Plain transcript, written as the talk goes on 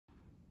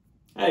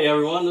Hey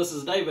everyone, this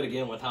is David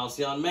again with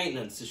Halcyon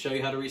Maintenance to show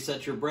you how to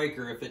reset your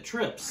breaker if it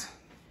trips.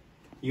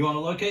 You want to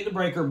locate the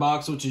breaker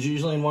box, which is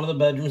usually in one of the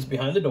bedrooms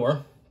behind the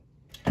door.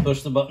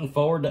 Push the button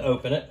forward to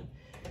open it.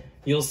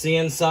 You'll see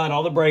inside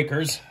all the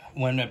breakers,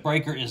 when the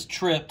breaker is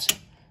tripped,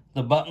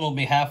 the button will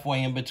be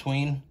halfway in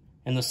between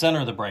in the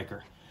center of the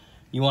breaker.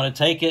 You want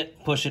to take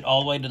it, push it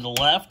all the way to the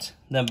left,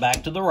 then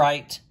back to the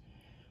right.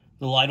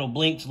 The light will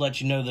blink to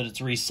let you know that it's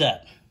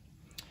reset.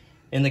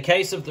 In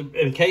case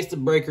the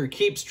breaker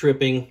keeps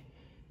tripping,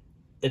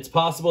 it's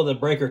possible the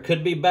breaker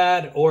could be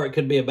bad or it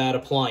could be a bad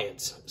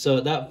appliance. So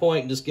at that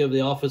point, just give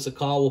the office a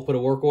call. We'll put a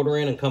work order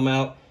in and come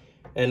out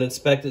and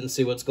inspect it and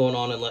see what's going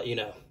on and let you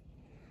know.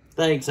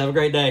 Thanks. Have a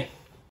great day.